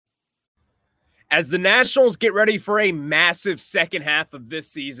As the Nationals get ready for a massive second half of this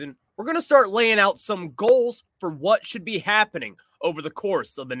season, we're going to start laying out some goals for what should be happening over the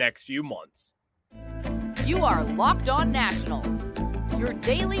course of the next few months. You are Locked On Nationals, your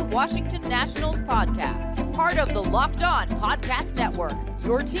daily Washington Nationals podcast, part of the Locked On Podcast Network,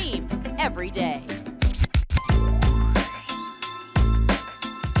 your team every day.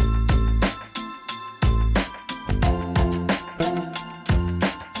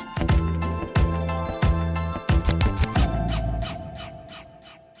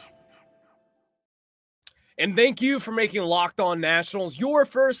 And thank you for making Locked On Nationals your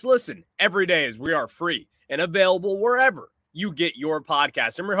first listen every day, as we are free and available wherever you get your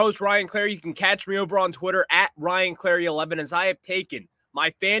podcast. I'm your host, Ryan Clary. You can catch me over on Twitter at RyanClary11, as I have taken my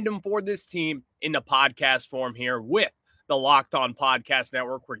fandom for this team into podcast form here with the Locked On Podcast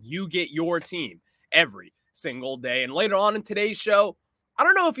Network, where you get your team every single day. And later on in today's show, I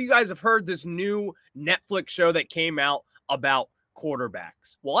don't know if you guys have heard this new Netflix show that came out about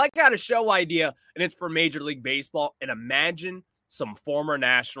quarterbacks. Well, I got a show idea, and it's for Major League Baseball, and imagine some former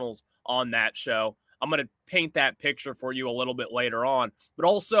Nationals on that show. I'm going to paint that picture for you a little bit later on, but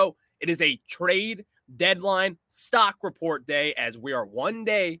also it is a trade deadline stock report day, as we are one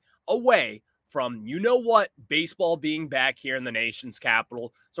day away from baseball being back here in the nation's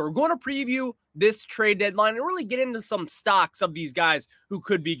capital. So we're going to preview this trade deadline and really get into some stocks of these guys who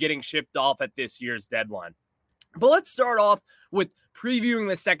could be getting shipped off at this year's deadline. But let's start off with previewing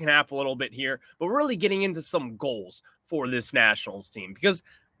the second half a little bit here, but really getting into some goals for this Nationals team. Because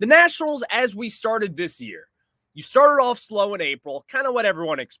the Nationals, as we started this year, you started off slow in April, kind of what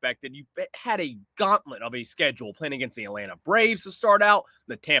everyone expected. You had a gauntlet of a schedule playing against the Atlanta Braves to start out,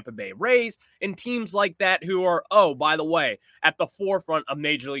 the Tampa Bay Rays, and teams like that who are, by the way, at the forefront of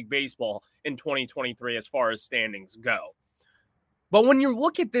Major League Baseball in 2023 as far as standings go. But when you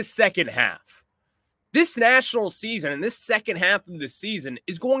look at this second half, this Nationals season and this second half of the season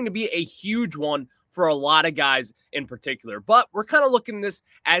is going to be a huge one for a lot of guys in particular. But we're kind of looking at this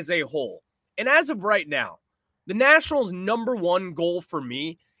as a whole. And as of right now, the Nationals' number one goal for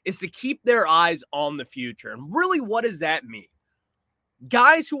me is to keep their eyes on the future. And really, what does that mean?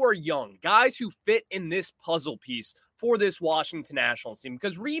 Guys who are young, guys who fit in this puzzle piece for this Washington Nationals team.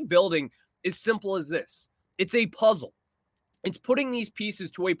 Because rebuilding is simple as this. It's a puzzle. It's putting these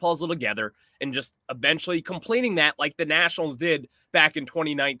pieces to a puzzle together and just eventually completing that like the Nationals did back in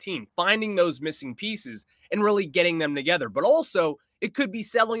 2019, finding those missing pieces and really getting them together. But also, it could be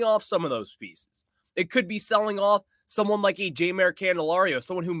selling off some of those pieces. It could be selling off someone like a Jeimer Candelario,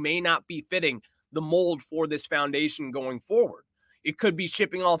 someone who may not be fitting the mold for this foundation going forward. It could be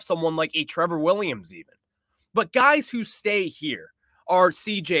shipping off someone like a Trevor Williams even. But guys who stay here are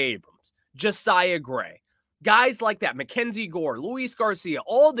C.J. Abrams, Josiah Gray, guys like that, Mackenzie Gore, Luis Garcia,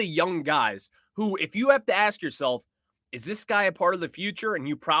 all the young guys who, if you have to ask yourself, is this guy a part of the future? And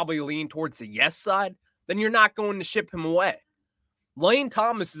you probably lean towards the yes side, then you're not going to ship him away. Lane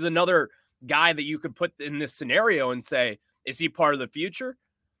Thomas is another guy that you could put in this scenario and say, is he part of the future?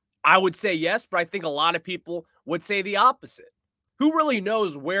 I would say yes, but I think a lot of people would say the opposite. Who really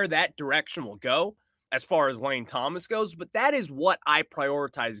knows where that direction will go as far as Lane Thomas goes? But that is what I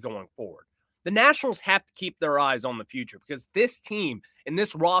prioritize going forward. The Nationals have to keep their eyes on the future because this team and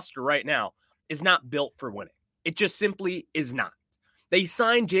this roster right now is not built for winning. It just simply is not. They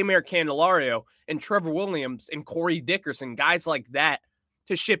signed Jeimer Candelario and Trevor Williams and Corey Dickerson, guys like that,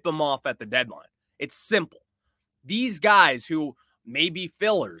 to ship them off at the deadline. It's simple. These guys who may be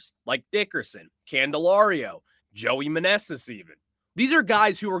fillers, like Dickerson, Candelario, Joey Meneses even, these are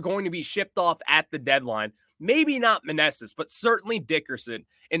guys who are going to be shipped off at the deadline. Maybe not Meneses, but certainly Dickerson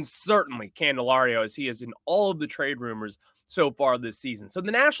and certainly Candelario, as he is in all of the trade rumors so far this season. So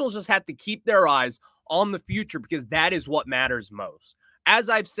the Nationals just have to keep their eyes on the future because that is what matters most. As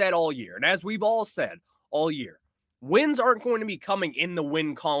I've said all year, and as we've all said all year, wins aren't going to be coming in the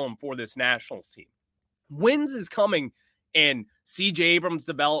win column for this Nationals team. Wins is coming in C.J. Abrams'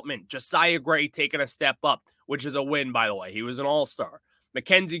 development, Josiah Gray taking a step up, which is a win, by the way. He was an all-star.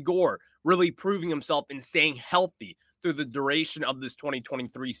 Mackenzie Gore really proving himself and staying healthy through the duration of this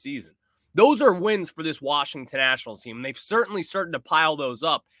 2023 season. Those are wins for this Washington Nationals team. They've certainly started to pile those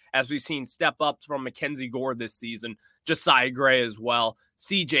up as we've seen step-ups from Mackenzie Gore this season, Josiah Gray as well.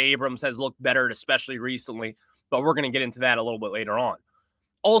 C.J. Abrams has looked better, especially recently, but we're going to get into that a little bit later on.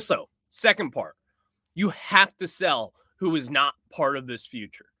 Also, second part, you have to sell who is not part of this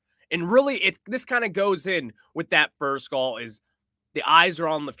future. And really, this kind of goes in with that first goal is the eyes are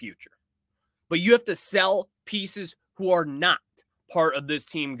on the future. But you have to sell pieces who are not part of this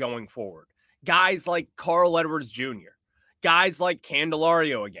team going forward. Guys like Carl Edwards Jr., guys like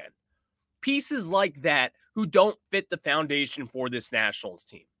Candelario again. Pieces like that who don't fit the foundation for this Nationals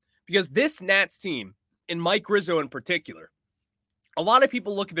team. Because this Nats team, and Mike Rizzo in particular, a lot of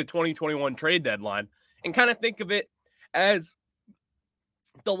people look at the 2021 trade deadline and kind of think of it as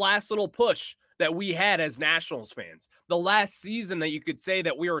the last little push that we had as Nationals fans. The last season that you could say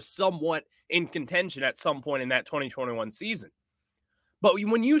that we were somewhat in contention at some point in that 2021 season. But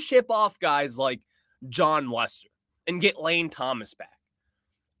when you ship off guys like Jon Lester and get Lane Thomas back,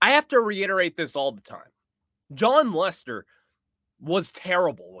 I have to reiterate this all the time. Jon Lester was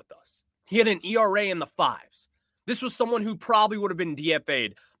terrible with us. He had an ERA in the 5s. This was someone who probably would have been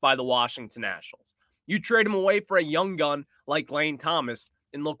DFA'd by the Washington Nationals. You trade him away for a young gun like Lane Thomas,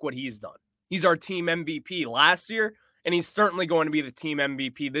 and look what he's done. He's our team MVP last year, and he's certainly going to be the team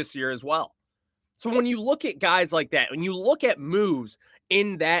MVP this year as well. So when you look at guys like that, when you look at moves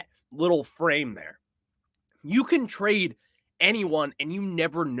in that little frame there, you can trade anyone and you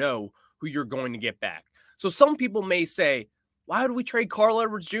never know who you're going to get back. So some people may say, why would we trade Carl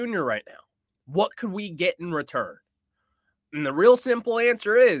Edwards Jr. right now? What could we get in return? And the real simple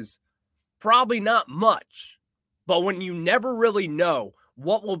answer is probably not much. But when you never really know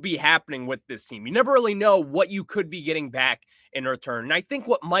what will be happening with this team, you never really know what you could be getting back in return. And I think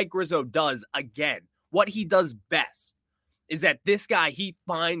what Mike Rizzo does, again, what he does best is that this guy, he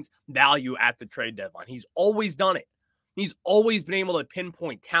finds value at the trade deadline. He's always done it. He's always been able to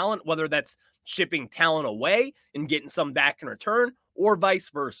pinpoint talent, whether that's shipping talent away and getting some back in return or vice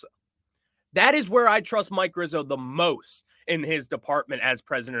versa. That is where I trust Mike Rizzo the most in his department as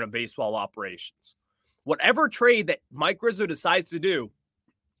president of baseball operations. Whatever trade that Mike Rizzo decides to do,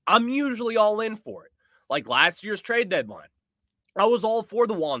 I'm usually all in for it. Like last year's trade deadline, I was all for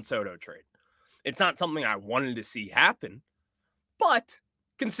the Juan Soto trade. It's not something I wanted to see happen, but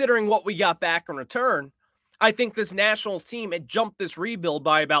considering what we got back in return, I think this Nationals team had jumped this rebuild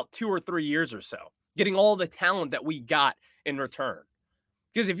by about 2 or 3 years or so, getting all the talent that we got in return.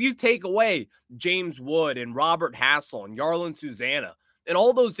 Because if you take away James Wood and Robert Hassell and Yarlin Susana and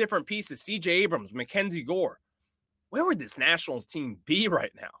all those different pieces, CJ Abrams, Mackenzie Gore, where would this Nationals team be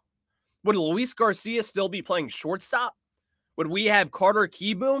right now? Would Luis Garcia still be playing shortstop? Would we have Carter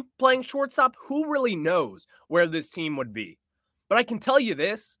Kieboom playing shortstop? Who really knows where this team would be? But I can tell you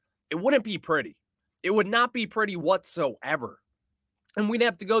this, it wouldn't be pretty. It would not be pretty whatsoever. And we'd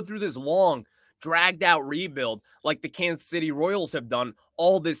have to go through this long, dragged out rebuild like the Kansas City Royals have done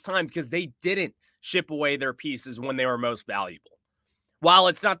all this time because they didn't ship away their pieces when they were most valuable. While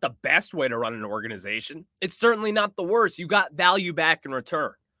it's not the best way to run an organization, it's certainly not the worst. You got value back in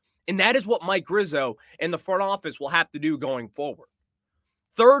return. And that is what Mike Rizzo and the front office will have to do going forward.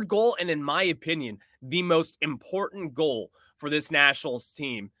 Third goal, and in my opinion, the most important goal for this Nationals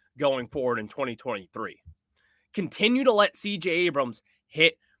team going forward in 2023. Continue to let CJ Abrams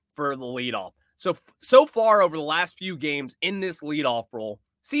hit for the leadoff. So far over the last few games in this leadoff role,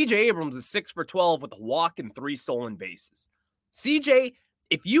 CJ Abrams is 6 for 12 with a walk and 3 stolen bases. CJ,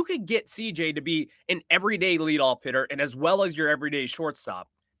 if you could get CJ to be an everyday leadoff hitter and as well as your everyday shortstop,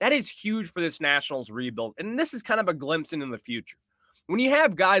 that is huge for this Nationals rebuild. And this is kind of a glimpse into the future. When you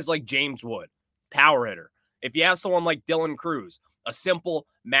have guys like James Wood, power hitter, if you have someone like Dylan Cruz, a simple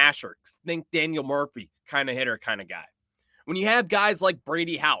masher, think Daniel Murphy kind of hitter kind of guy. When you have guys like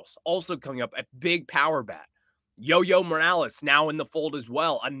Brady House also coming up, a big power bat. Yo-Yo Morales now in the fold as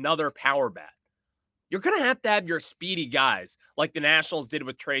well, another power bat. You're going to have your speedy guys like the Nationals did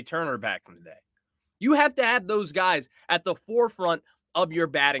with Trey Turner back in the day. You have to have those guys at the forefront of your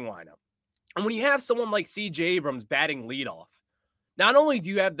batting lineup. And when you have someone like CJ Abrams batting leadoff, not only do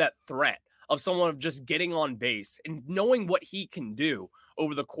you have that threat of someone of just getting on base and knowing what he can do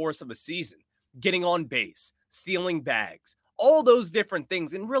over the course of a season, getting on base, stealing bags, all those different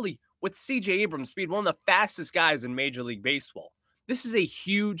things. And really, with CJ Abrams' speed, one of the fastest guys in Major League Baseball, this is a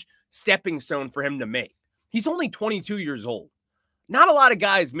huge stepping stone for him to make. He's only 22 years old. Not a lot of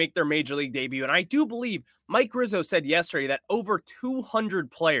guys make their Major League debut. And I do believe Mike Rizzo said yesterday that over 200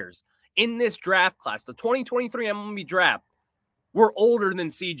 players in this draft class, the 2023 MLB draft, were older than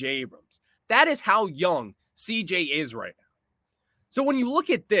CJ Abrams. That is how young CJ is right now. So when you look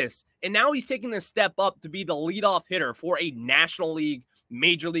at this, and now he's taking this step up to be the leadoff hitter for a National League,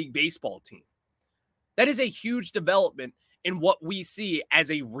 Major League Baseball team. That is a huge development in what we see as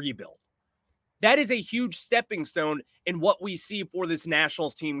a rebuild. That is a huge stepping stone in what we see for this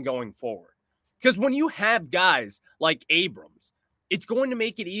Nationals team going forward. Because when you have guys like Abrams, it's going to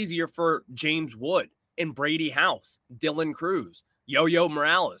make it easier for James Wood and Brady House, Dylan Cruz, Yo-Yo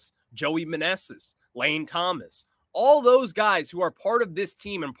Morales, Joey Meneses, Lane Thomas, all those guys who are part of this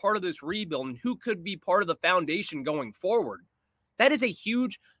team and part of this rebuild and who could be part of the foundation going forward. That is a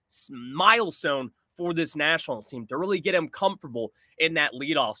huge milestone for this Nationals team to really get him comfortable in that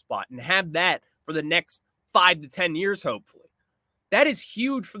leadoff spot and have that for the next 5 to 10 years, hopefully. That is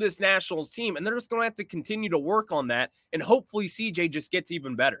huge for this Nationals team, and they're just going to have to continue to work on that, and hopefully CJ just gets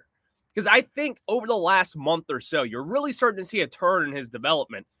even better. Because I think over the last month or so, you're really starting to see a turn in his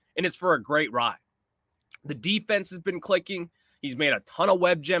development, and it's for a great ride. The defense has been clicking. He's made a ton of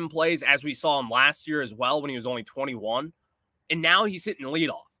web gem plays, as we saw him last year as well when he was only 21. And now he's hitting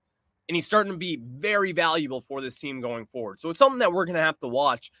leadoff. And he's starting to be very valuable for this team going forward. So it's something that we're going to have to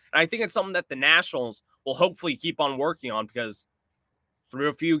watch. And I think it's something that the Nationals will hopefully keep on working on, because through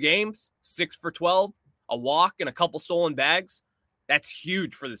a few games, 6 for 12, a walk, and a couple stolen bags, that's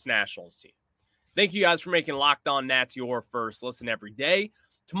huge for this Nationals team. Thank you guys for making Locked On Nats your first listen every day.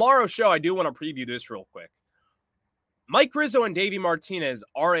 Tomorrow's show, I do want to preview this real quick. Mike Rizzo and Davey Martinez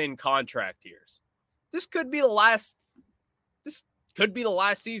are in contract years. This could be the last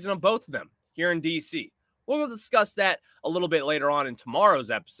season of both of them here in DC. We'll discuss that a little bit later on in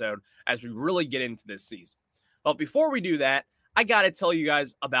tomorrow's episode as we really get into this season. But before we do that, I got to tell you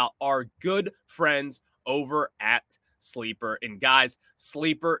guys about our good friends over at Sleeper. And guys,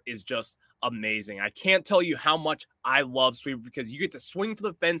 Sleeper is just amazing. I can't tell you how much I love Sleeper, because you get to swing for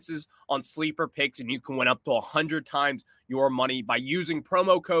the fences on Sleeper picks, and you can win up to 100 times your money by using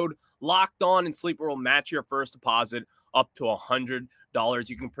promo code Locked On, and Sleeper will match your first deposit up to $100.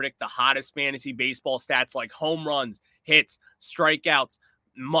 You can predict the hottest fantasy baseball stats like home runs, hits, strikeouts,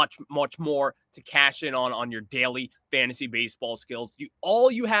 much more to cash in on your daily fantasy baseball skills. All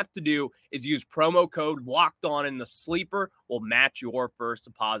you have to do is use promo code Locked On, and the Sleeper will match your first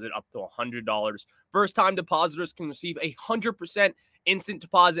deposit up to $100. First-time depositors can receive a 100% instant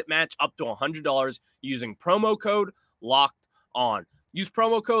deposit match up to $100 using promo code Locked On. Use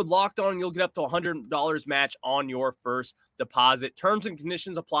promo code Locked On, and you'll get up to $100 match on your first deposit. Terms and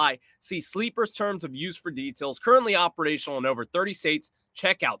conditions apply. See Sleeper's terms of use for details. Currently operational in over 30 states.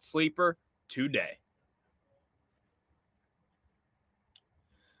 Check out Sleeper today.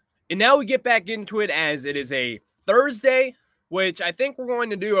 And now we get back into it, as it is a Thursday, which I think we're going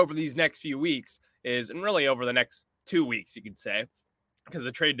to do over these next few weeks and really over the next 2 weeks, you could say, because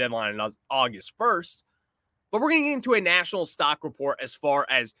the trade deadline is August 1st. But we're going to get into a national stock report as far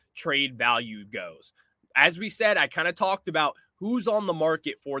as trade value goes. As we said, I kind of talked about who's on the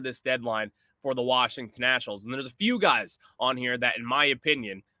market for this deadline for the Washington Nationals. And there's a few guys on here that, in my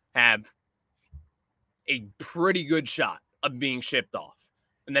opinion, have a pretty good shot of being shipped off.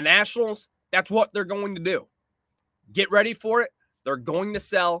 And the Nationals, that's what they're going to do. Get ready for it. They're going to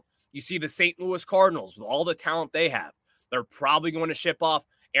sell. You see the St. Louis Cardinals, with all the talent they have, they're probably going to ship off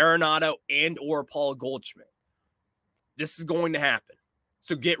Arenado and or Paul Goldschmidt. This is going to happen.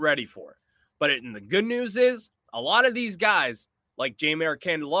 So get ready for it. But the good news is, a lot of these guys, like Jeimer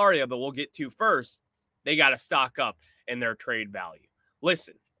Candelario, that we'll get to first, they got to stock up in their trade value.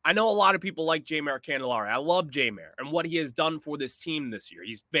 Listen, I know a lot of people like Jeimer Candelario. I love Jeimer and what he has done for this team this year.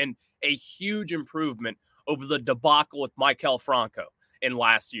 He's been a huge improvement over the debacle with Maikel Franco in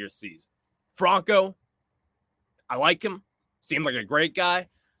last year's season. Franco, I like him. Seemed like a great guy.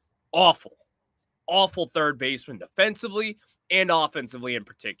 Awful third baseman defensively and offensively in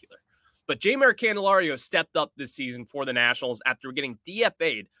particular. But Jeimer Candelario stepped up this season for the Nationals after getting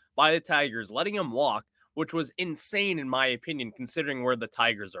DFA'd by the Tigers, letting him walk, which was insane in my opinion, considering where the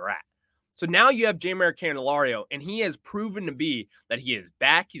Tigers are at. So now you have Jeimer Candelario, and he has proven to be that he is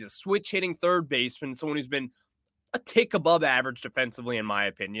back. He's a switch-hitting third baseman, someone who's been a tick above average defensively, in my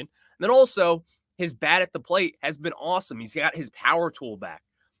opinion. And then also, his bat at the plate has been awesome. He's got his power tool back.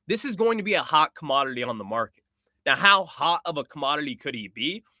 This is going to be a hot commodity on the market. Now, how hot of a commodity could he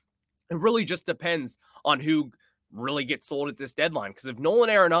be? It really just depends on who really gets sold at this deadline. Because if Nolan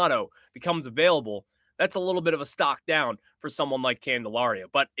Arenado becomes available, that's a little bit of a stock down for someone like Candelario.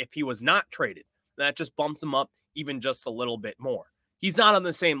 But if he was not traded, that just bumps him up even just a little bit more. He's not on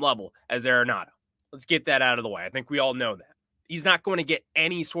the same level as Arenado. Let's get that out of the way. I think we all know that. He's not going to get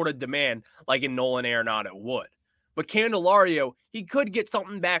any sort of demand like a Nolan Arenado would. But Candelario, he could get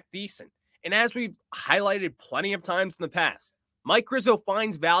something back decent. And as we've highlighted plenty of times in the past, Mike Rizzo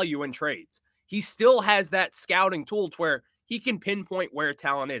finds value in trades. He still has that scouting tool to where he can pinpoint where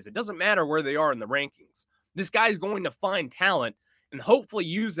talent is. It doesn't matter where they are in the rankings. This guy's going to find talent and hopefully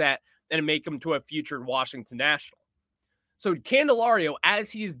use that and make him to a future Washington National. So Candelario,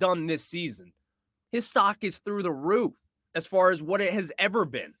 as he's done this season, his stock is through the roof as far as what it has ever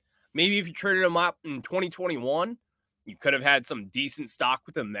been. Maybe if you traded him up in 2021, you could have had some decent stock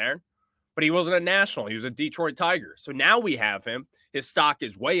with him there. But he wasn't a National. He was a Detroit Tiger. So now we have him. His stock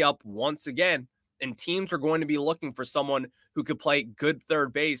is way up once again. and teams are going to be looking for someone who could play good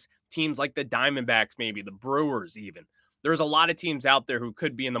third base. Teams like the Diamondbacks, maybe the Brewers even. There's a lot of teams out there who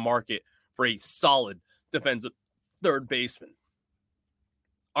could be in the market for a solid defensive third baseman.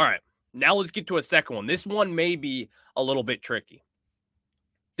 All right, now let's get to a second one. This one may be a little bit tricky.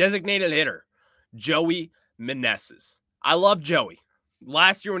 Designated hitter, Joey Meneses. I love Joey.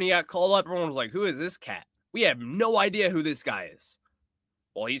 Last year when he got called up, everyone was like, who is this cat? We have no idea who this guy is.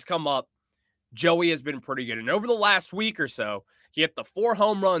 Well, he's come up. Joey has been pretty good. And over the last week or so, he hit the 4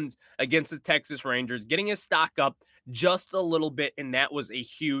 home runs against the Texas Rangers, getting his stock up just a little bit. And that was a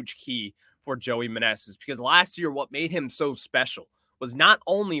huge key for Joey Meneses, because last year, what made him so special was not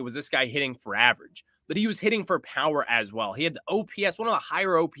only was this guy hitting for average, but he was hitting for power as well. He had the OPS, one of the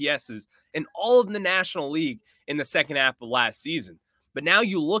higher OPSs in all of the National League in the second half of last season. But now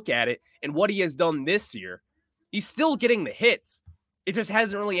you look at it and what he has done this year, he's still getting the hits. It just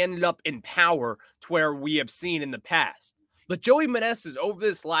hasn't really ended up in power to where we have seen in the past. But Joey Meneses over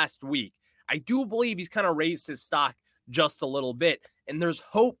this last week, I do believe he's kind of raised his stock just a little bit. And there's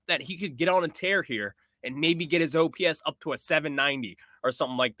hope that he could get on a tear here and maybe get his OPS up to a 790 or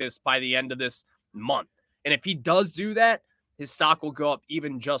something like this by the end of this month. And if he does do that, his stock will go up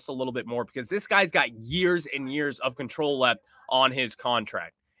even just a little bit more, because this guy's got years and years of control left on his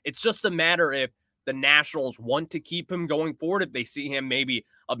contract. It's just a matter if the Nationals want to keep him going forward. If they see him maybe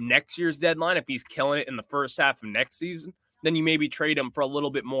of next year's deadline, if he's killing it in the first half of next season, then you maybe trade him for a little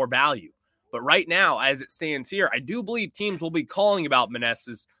bit more value. But right now, as it stands here, I do believe teams will be calling about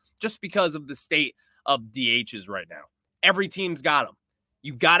Meneses just because of the state of DHs right now. Every team's got him.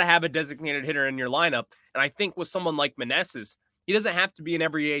 You got to have a designated hitter in your lineup. And I think with someone like Meneses, he doesn't have to be an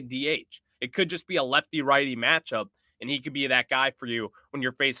everyday DH. It could just be a lefty-righty matchup, and he could be that guy for you when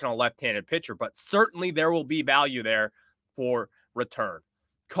you're facing a left-handed pitcher. But certainly there will be value there for return.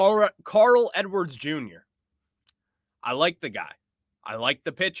 Carl Edwards Jr. I like the guy. I like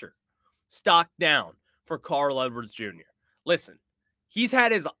the pitcher. Stock down for Carl Edwards Jr. Listen, he's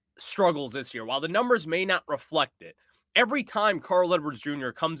had his struggles this year. While the numbers may not reflect it, every time Carl Edwards Jr.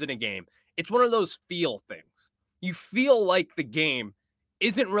 comes in a game, it's one of those feel things. You feel like the game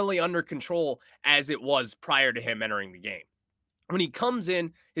isn't really under control as it was prior to him entering the game. When he comes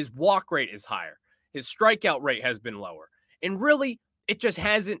in, his walk rate is higher. His strikeout rate has been lower. And really, it just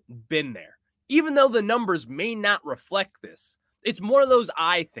hasn't been there. Even though the numbers may not reflect this, it's one of those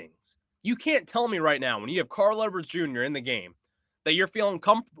eye things. You can't tell me right now when you have Carl Edwards Jr. in the game that you're feeling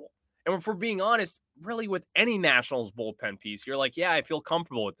comfortable. And if we're being honest, really with any Nationals bullpen piece, you're like, yeah, I feel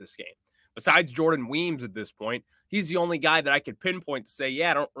comfortable with this game. Besides Jordan Weems at this point, he's the only guy that I could pinpoint to say,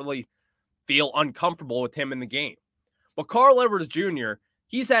 yeah, I don't really feel uncomfortable with him in the game. But Carl Edwards Jr.,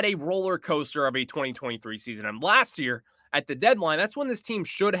 he's had a roller coaster of a 2023 season. And last year at the deadline, that's when this team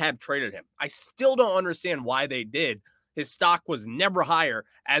should have traded him. I still don't understand why they did. His stock was never higher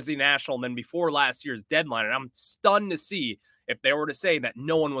as a National than before last year's deadline. And I'm stunned to see if they were to say that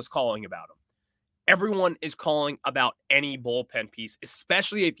no one was calling about him. Everyone is calling about any bullpen piece,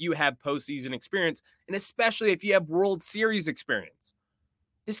 especially if you have postseason experience and especially if you have World Series experience.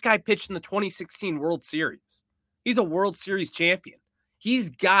 This guy pitched in the 2016 World Series. He's a World Series champion. He's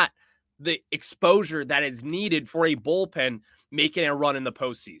got the exposure that is needed for a bullpen making a run in the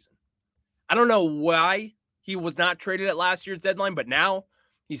postseason. I don't know why he was not traded at last year's deadline, but now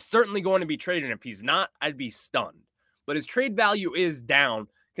he's certainly going to be traded. If he's not, I'd be stunned. But his trade value is down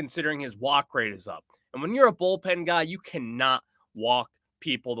considering his walk rate is up. And when you're a bullpen guy, you cannot walk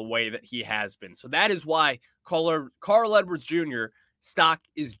people the way that he has been. So that is why Carl Edwards Jr. stock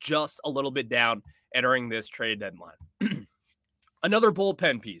is just a little bit down entering this trade deadline. Another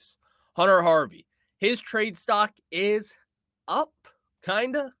bullpen piece, Hunter Harvey. His trade stock is up,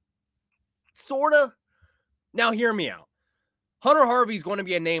 kind of, sort of. Now hear me out. Hunter Harvey is going to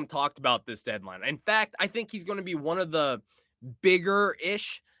be a name talked about this deadline. In fact, I think he's going to be one of the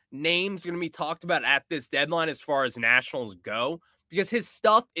bigger-ish names going to be talked about at this deadline as far as Nationals go, because his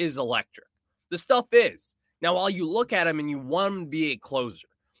stuff is electric. The stuff is. Now, while you look at him and you want him to be a closer,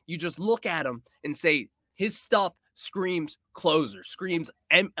 you just look at him and say his stuff screams closer, screams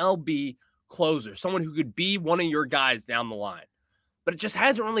MLB closer, someone who could be one of your guys down the line. But it just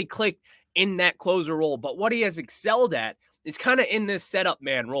hasn't really clicked in that closer role. But what he has excelled at is kind of in this setup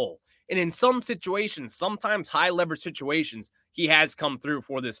man role. And in some situations, sometimes high leverage situations, he has come through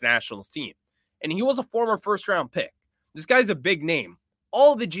for this Nationals team. And he was a former first-round pick. This guy's a big name.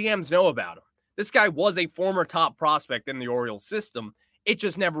 All the GMs know about him. This guy was a former top prospect in the Orioles system. It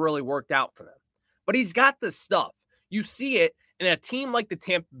just never really worked out for them. But he's got this stuff. You see it in a team like the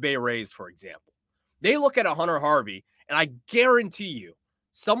Tampa Bay Rays, for example. They look at a Hunter Harvey, and I guarantee you,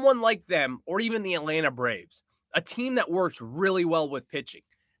 someone like them, or even the Atlanta Braves, a team that works really well with pitching,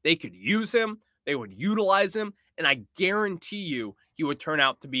 they could use him, they would utilize him, and I guarantee you he would turn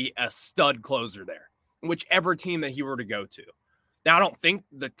out to be a stud closer there, whichever team that he were to go to. Now, I don't think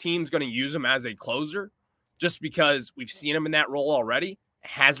the team's going to use him as a closer just because we've seen him in that role already. It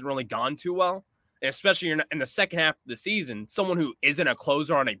hasn't really gone too well. And especially in the second half of the season, someone who isn't a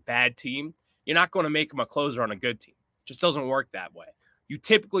closer on a bad team, you're not going to make him a closer on a good team. It just doesn't work that way. You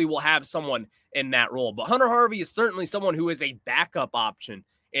typically will have someone in that role. But Hunter Harvey is certainly someone who is a backup option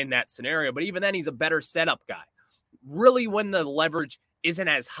in that scenario. But even then, he's a better setup guy. Really, when the leverage isn't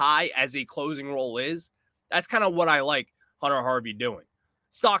as high as a closing role is, that's kind of what I like Hunter Harvey doing.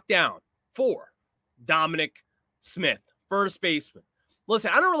 Stock down 4, Dominic Smith, first baseman.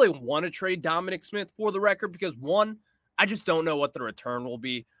 Listen, I don't really want to trade Dominic Smith for the record because, one, I just don't know what the return will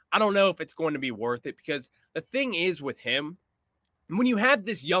be. I don't know if it's going to be worth it because the thing is with him, when you have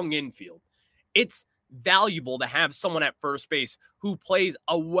this young infield, it's valuable to have someone at first base who plays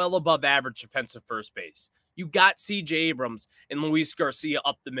a well above average defensive first base. You got CJ Abrams and Luis Garcia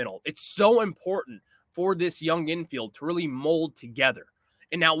up the middle. It's so important for this young infield to really mold together.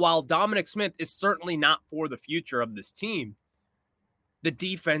 And now, while Dominic Smith is certainly not for the future of this team, the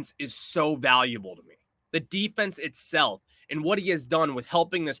defense is so valuable to me. The defense itself and what he has done with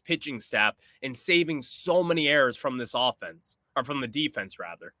helping this pitching staff and saving so many errors from this offense, or from the defense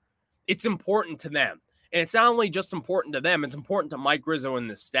rather, it's important to them. And it's not only just important to them, it's important to Mike Rizzo and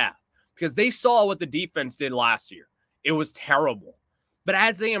the staff because they saw what the defense did last year. It was terrible. But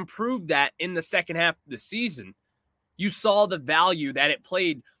as they improved that in the second half of the season, you saw the value that it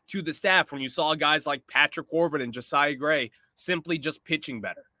played to the staff when you saw guys like Patrick Corbin and Josiah Gray simply just pitching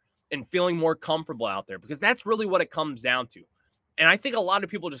better and feeling more comfortable out there, because that's really what it comes down to. And I think a lot of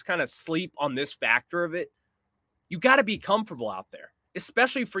people just kind of sleep on this factor of it. You got to be comfortable out there,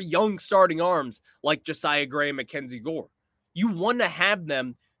 especially for young starting arms like Josiah Gray and Mackenzie Gore. You want to have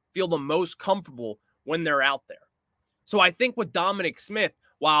them feel the most comfortable when they're out there. So I think with Dominic Smith,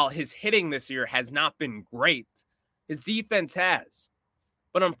 while his hitting this year has not been great, his defense has.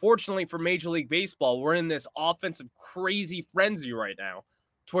 But unfortunately for Major League Baseball, we're in this offensive crazy frenzy right now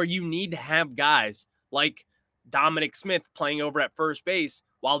to where you need to have guys like Dominic Smith playing over at first base.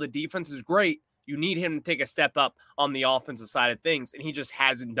 While the defense is great, you need him to take a step up on the offensive side of things, and he just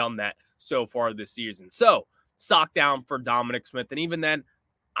hasn't done that so far this season. So stock down for Dominic Smith, and even then,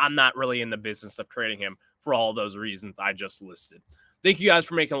 I'm not really in the business of trading him for all those reasons I just listed. Thank you guys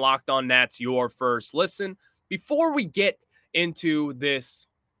for making Locked On Nats your first listen. Before we get into this,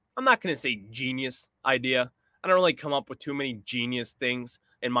 I'm not going to say genius idea. I don't really come up with too many genius things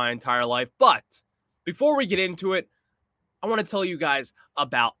in my entire life. But before we get into it, I want to tell you guys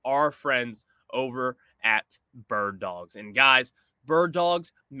about our friends over at Bird Dogs. And guys, Bird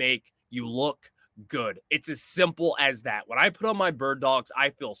Dogs make you look good. It's as simple as that. When I put on my Bird Dogs, I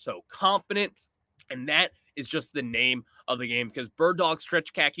feel so confident. And that is just the name of the game, because Bird Dog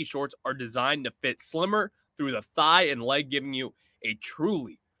stretch khaki shorts are designed to fit slimmer through the thigh and leg, giving you a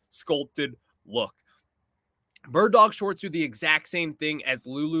truly sculpted look. Bird Dog shorts do the exact same thing as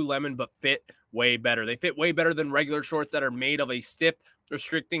Lululemon, but fit way better. They fit way better than regular shorts that are made of a stiff,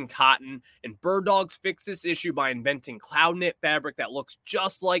 restricting cotton. And Bird Dogs fix this issue by inventing cloud knit fabric that looks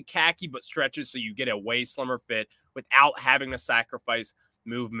just like khaki but stretches so you get a way slimmer fit without having to sacrifice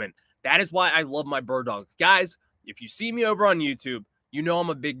movement. That is why I love my Bird Dogs. Guys, if you see me over on YouTube, you know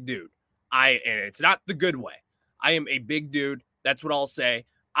I'm a big dude. And it's not the good way. I am a big dude. That's what I'll say.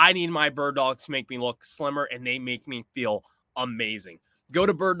 I need my Bird Dogs to make me look slimmer, and they make me feel amazing. Go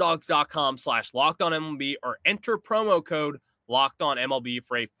to birddogs.com/LockedOnMLB or enter promo code LockedOnMLB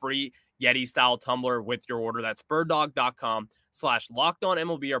for a free Yeti-style tumbler with your order. That's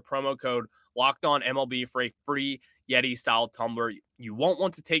birddog.com/LockedOnMLB or promo code LockedOnMLB for a free Yeti-style tumbler. You won't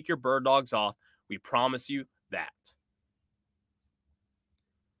want to take your Bird Dogs off. We promise you that.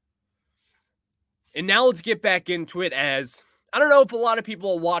 And now let's get back into it, as I don't know if a lot of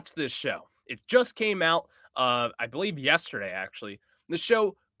people watch this show. It just came out, I believe yesterday, actually. The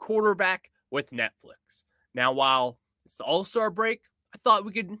show Quarterback with Netflix. Now, while it's the All-Star break, I thought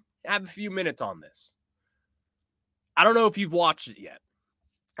we could have a few minutes on this. I don't know if you've watched it yet.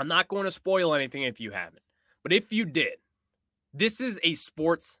 I'm not going to spoil anything if you haven't. But if you did, this is a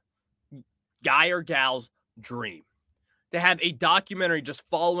sports guy or gal's dream. To have a documentary just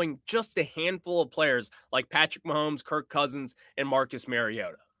following just a handful of players like Patrick Mahomes, Kirk Cousins, and Marcus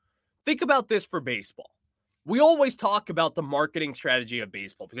Mariota. Think about this for baseball. We always talk about the marketing strategy of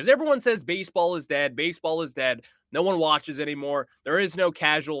baseball because everyone says baseball is dead. Baseball is dead. No one watches anymore. There is no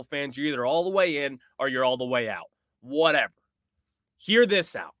casual fans. You're either all the way in or you're all the way out. Whatever. Hear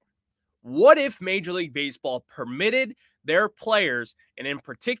this out. What if Major League Baseball permitted their players, and in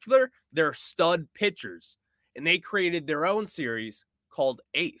particular, their stud pitchers, and they created their own series called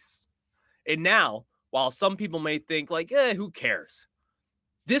Ace? And now, while some people may think like, who cares?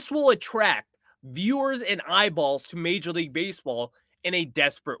 This will attract viewers and eyeballs to Major League Baseball in a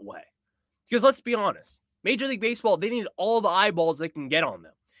desperate way. Because let's be honest, Major League Baseball, they need all the eyeballs they can get on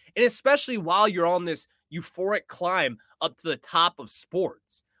them. And especially while you're on this euphoric climb up to the top of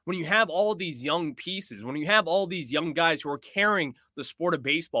sports, when you have all these young pieces, when you have all these young guys who are carrying the sport of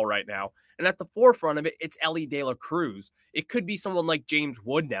baseball right now, and at the forefront of it, it's Elly De La Cruz. It could be someone like James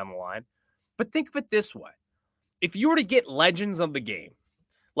Wood down the line. But think of it this way. If you were to get legends of the game,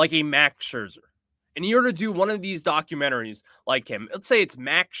 like a Max Scherzer, and you were to do one of these documentaries like him, let's say it's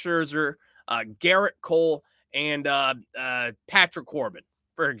Max Scherzer, Garrett Cole, and Patrick Corbin,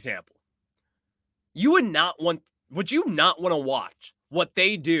 for example, would you not want to watch what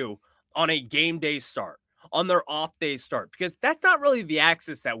they do on a game day start, on their off day start? Because that's not really the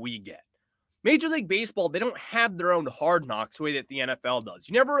access that we get. Major League Baseball, they don't have their own hard knocks the way that the NFL does.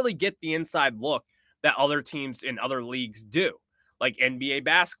 You never really get the inside look that other teams in other leagues do. Like NBA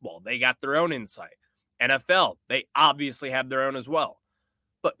basketball, they got their own insight. NFL, they obviously have their own as well.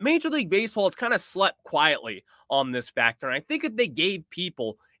 But Major League Baseball has kind of slept quietly on this factor. And I think if they gave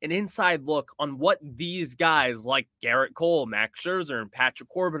people an inside look on what these guys like Garrett Cole, Max Scherzer, and Patrick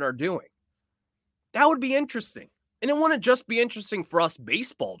Corbin are doing, that would be interesting. And it wouldn't just be interesting for us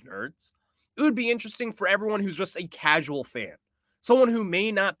baseball nerds. It would be interesting for everyone who's just a casual fan. Someone who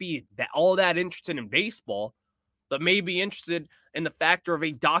may not be all that interested in baseball, but may be interested in the factor of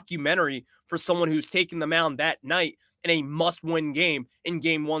a documentary for someone who's taking the mound that night in a must-win game in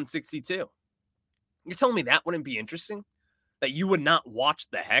game 162. You're telling me that wouldn't be interesting? That you would not watch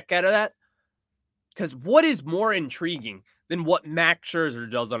the heck out of that? Because what is more intriguing than what Max Scherzer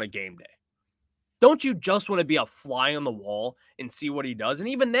does on a game day? Don't you just want to be a fly on the wall and see what he does? And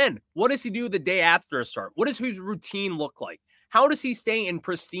even then, what does he do the day after a start? What does his routine look like? How does he stay in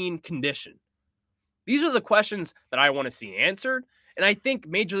pristine condition? These are the questions that I want to see answered. And I think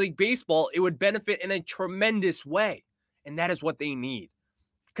Major League Baseball, it would benefit in a tremendous way. And that is what they need.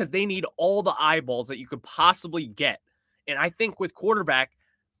 Because they need all the eyeballs that you could possibly get. And I think with quarterback,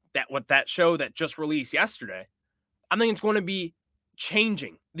 that show that just released yesterday, I think it's going to be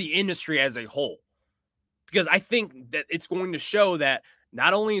changing the industry as a whole. Because I think that it's going to show that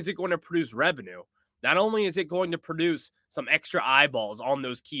not only is it going to produce revenue, not only is it going to produce some extra eyeballs on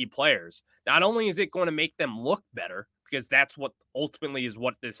those key players, not only is it going to make them look better, because that's what ultimately is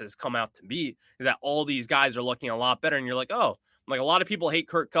what this has come out to be, is that all these guys are looking a lot better. And you're like, oh, like a lot of people hate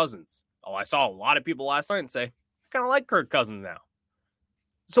Kirk Cousins. Oh, I saw a lot of people last night and say, I kind of like Kirk Cousins now.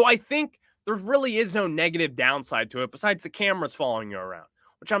 So I think there really is no negative downside to it besides the cameras following you around,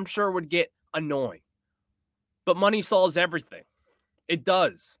 which I'm sure would get annoying. But money solves everything. It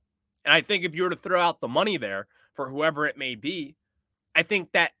does. And I think if you were to throw out the money there for whoever it may be, I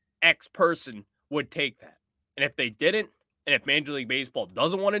think that X person would take that. And if they didn't, and if Major League Baseball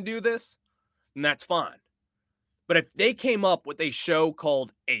doesn't want to do this, then that's fine. But if they came up with a show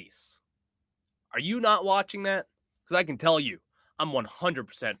called Ace, are you not watching that? Because I can tell you, I'm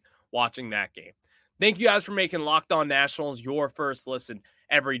 100% watching that game. Thank you guys for making Locked On Nationals your first listen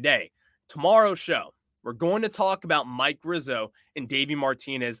every day. Tomorrow's show, we're going to talk about Mike Rizzo and Davey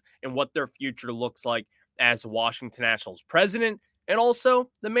Martinez and what their future looks like as the Washington Nationals president and also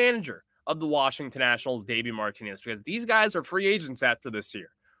the manager of the Washington Nationals, Davey Martinez, because these guys are free agents after this year.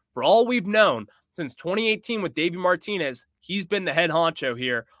 For all we've known, since 2018 with Davey Martinez, he's been the head honcho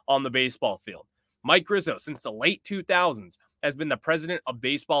here on the baseball field. Mike Rizzo, since the late 2000s, has been the president of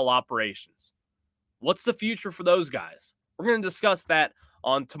baseball operations. What's the future for those guys? We're going to discuss that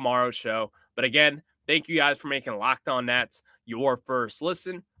on tomorrow's show. But again, thank you guys for making Locked On Nats your first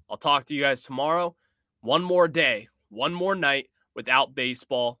listen. I'll talk to you guys tomorrow. One more day, one more night without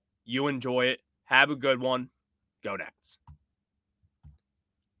baseball. You enjoy it. Have a good one. Go Nats.